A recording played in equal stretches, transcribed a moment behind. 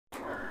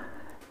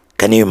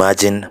Can you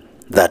imagine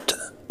that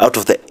out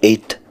of the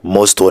 8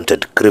 most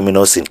wanted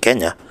criminals in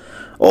Kenya,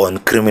 or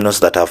criminals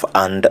that have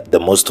earned the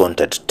most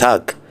wanted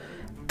tag,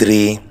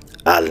 3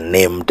 are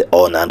named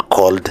on and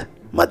called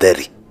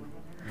Matheri?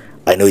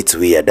 I know it's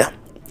weird.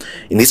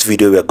 In this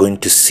video, we are going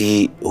to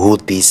see who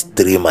these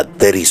 3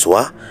 Matheris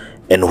were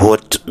and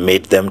what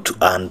made them to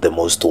earn the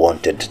most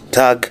wanted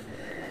tag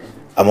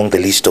among the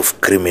list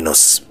of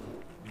criminals.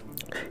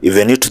 If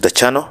you're new to the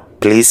channel,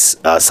 please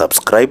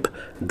subscribe,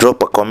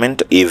 drop a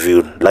comment if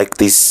you like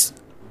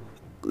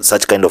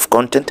such kind of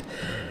content,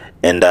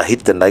 and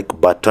hit the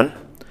like button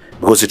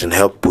because it will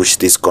help push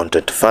this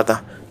content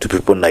further to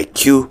people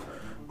like you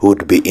who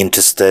would be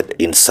interested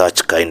in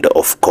such kind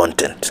of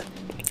content.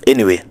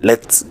 Anyway,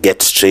 let's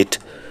get straight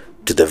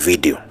to the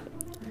video.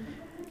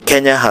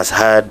 Kenya has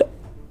had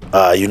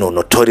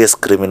notorious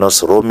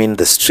criminals roaming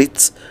the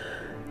streets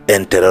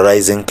and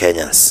terrorizing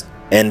Kenyans.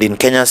 And in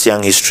Kenya's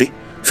young history,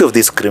 few of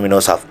these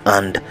criminals have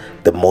earned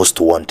the most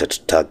wanted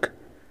tag.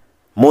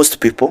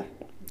 Most people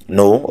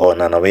know or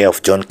are unaware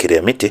of John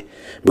Kiriamiti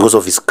because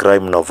of his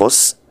crime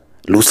novels,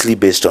 loosely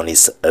based on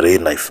his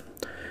real life.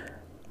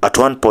 At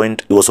one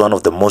point, he was one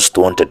of the most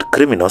wanted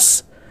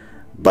criminals,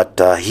 but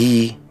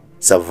he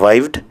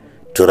survived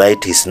to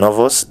write his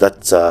novels.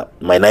 That's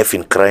My Life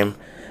in Crime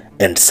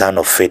and Son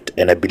of Fate,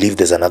 and I believe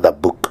there's another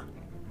book.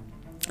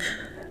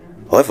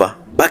 However,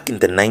 back in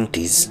the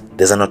 90s,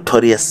 there's a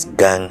notorious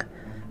gang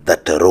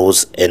that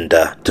rose and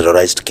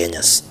terrorized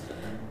Kenyans.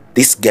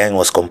 This gang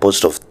was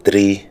composed of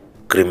 3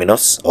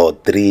 criminals, or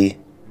 3,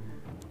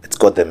 let's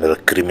call them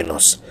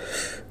criminals.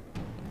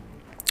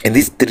 And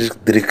these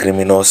three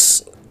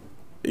criminals,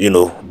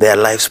 their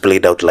lives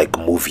played out like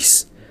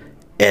movies.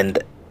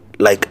 And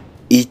like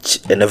each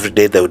and every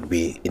day they would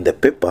be in the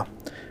paper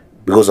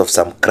because of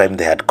some crime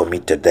they had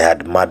committed. They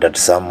had murdered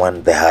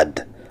someone, they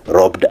had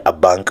robbed a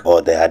bank,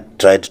 or they had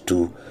tried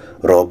to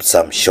rob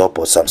some shop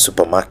or some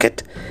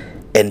supermarket.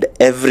 And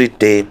every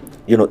day,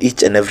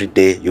 each and every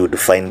day you would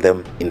find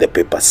them in the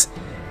papers.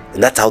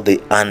 And that's how they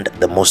earned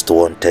the most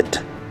wanted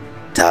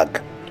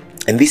tag.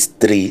 And these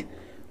 3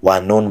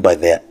 were known by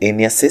their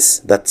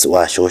aliases. That's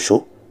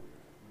Washosho,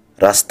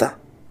 Rasta,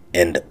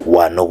 and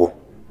Wanogo.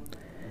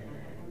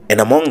 And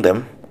among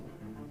them,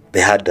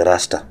 they had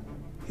Rasta.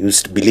 He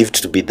was believed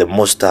to be the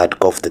most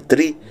hardcore of the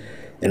 3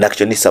 and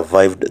actually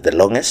survived the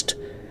longest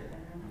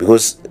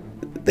because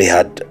they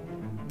had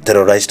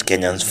terrorized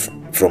Kenyans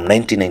from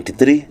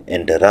 1993,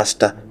 and the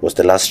Rasta was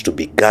the last to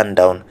be gunned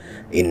down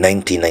in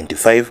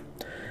 1995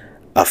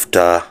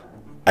 after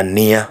a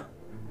year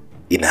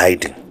in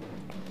hiding.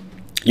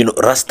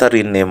 Rasta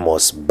real name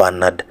was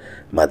Bernard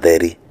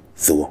Matheri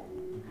Thuo,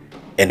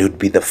 and he would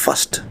be the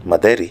first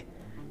Matheri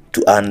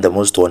to earn the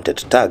most wanted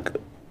tag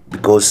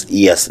because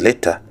years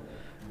later,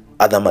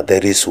 other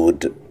Matheris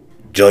would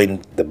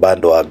join the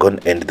bandwagon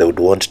and they would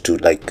want to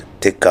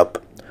take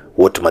up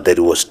what Matheri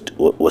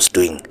was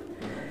doing.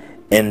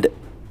 And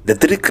the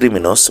 3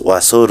 criminals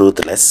were so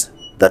ruthless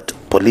that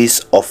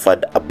police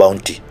offered a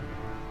bounty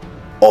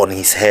on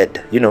his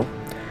head,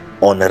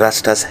 on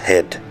Rasta's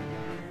head.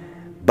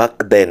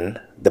 Back then,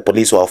 the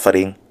police were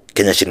offering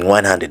Kenya shilling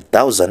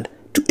 100,000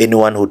 to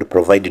anyone who would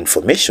provide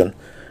information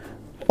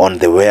on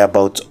the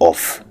whereabouts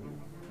of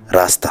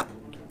Rasta.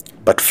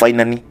 But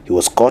finally, he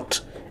was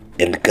caught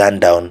and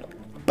gunned down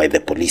by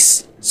the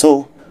police.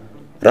 So,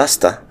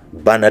 Rasta,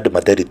 Bernard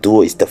Matheri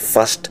Thuo, is the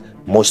first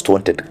most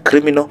wanted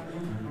criminal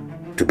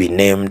to be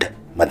named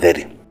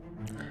Matheri.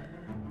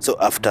 So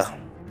after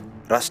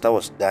Rasta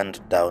was gunned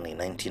down in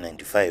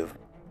 1995,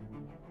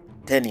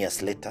 10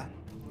 years later,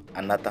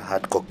 another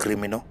hardcore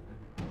criminal,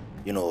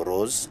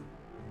 rose,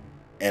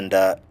 and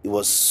he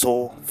was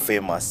so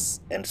famous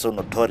and so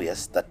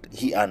notorious that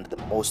he earned the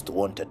most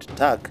wanted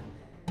tag.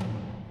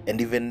 And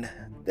even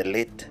the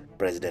late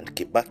President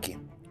Kibaki,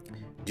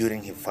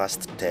 during his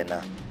first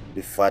tenure,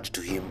 referred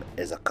to him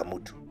as a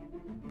Kamutu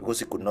because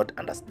he could not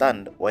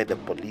understand why the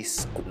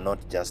police could not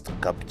just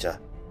capture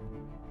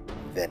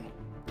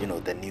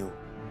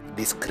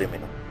this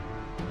criminal.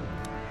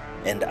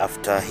 And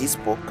after he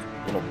spoke,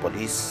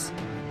 police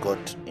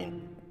got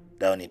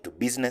down into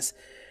business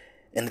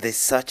and they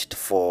searched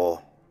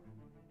for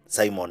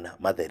Simon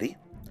Matheri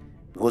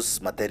because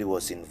Matheri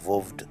was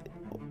involved,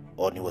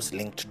 or he was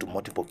linked to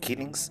multiple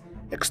killings,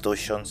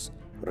 extortions,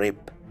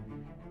 rape,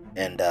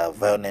 and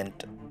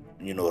violent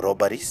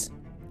robberies.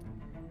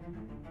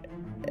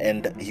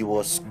 And he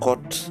was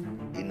caught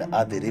in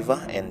Athi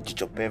River, and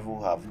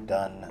Chichopevu have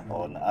done,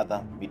 on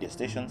other media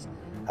stations,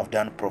 have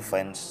done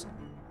profiles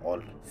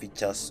or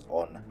features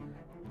on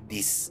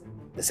this,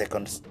 the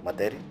second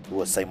Matheri, who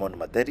was Simon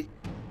Matheri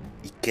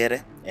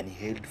Ikere, and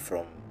he hailed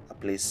from a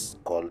place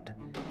called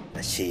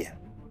Nashia.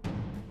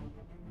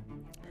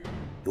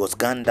 He was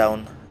gunned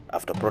down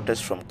after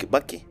protests from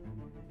Kibaki,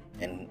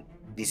 and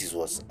this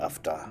was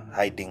after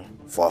hiding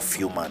for a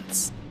few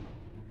months.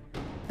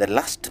 The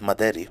last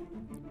Matheri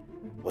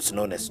was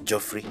known as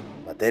Geoffrey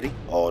Matheri,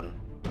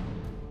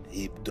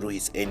 through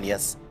his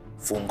alias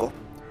Fungo.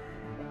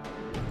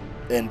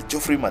 And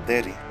Geoffrey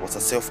Matheri was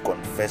a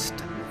self-confessed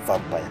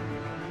vampire.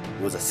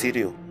 He was a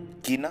serial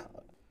killer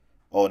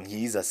or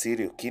he is a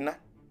serial killer,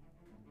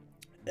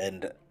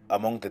 and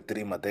among the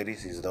three,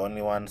 Matheris is the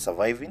only one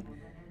surviving.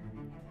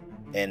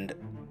 And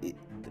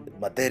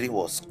Matheri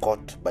was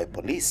caught by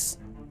police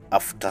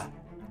after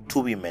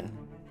two women,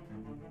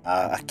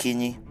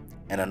 Akinyi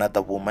and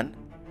another woman,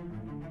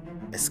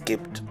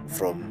 escaped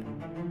from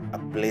a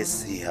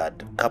place he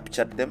had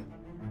captured them,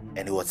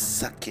 and he was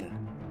sucking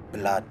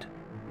blood.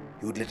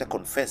 He would later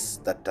confess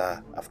that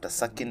after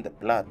sucking the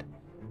blood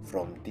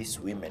from these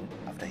women,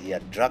 after he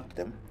had drugged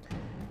them,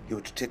 he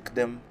would take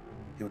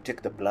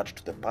the blood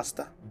to the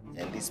pastor,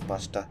 and this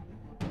pastor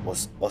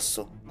was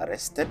also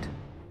arrested.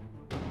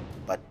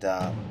 But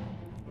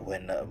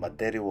when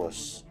Matheri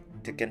was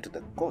taken to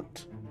the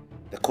court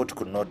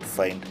could not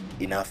find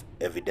enough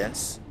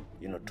evidence,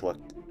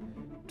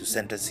 to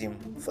sentence him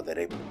for the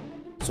rape.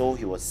 So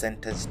he was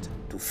sentenced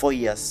to 4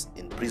 years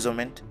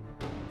imprisonment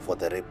for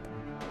the rape.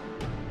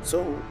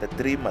 So the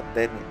three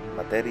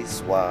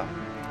Matheris were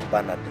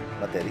Bernard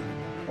Matheri,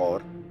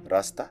 or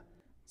Rasta,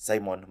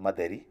 Simon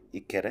Matheri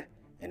Ikere,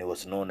 and he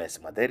was known as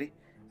Matheri.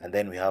 And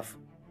then we have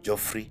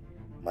Geoffrey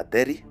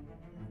Matheri,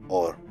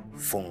 or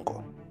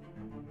Fungo.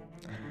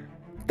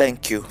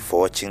 Thank you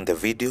for watching the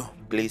video.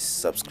 Please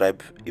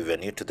subscribe if you're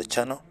new to the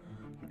channel,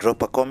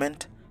 drop a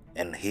comment,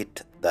 and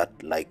hit that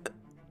like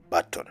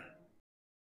button.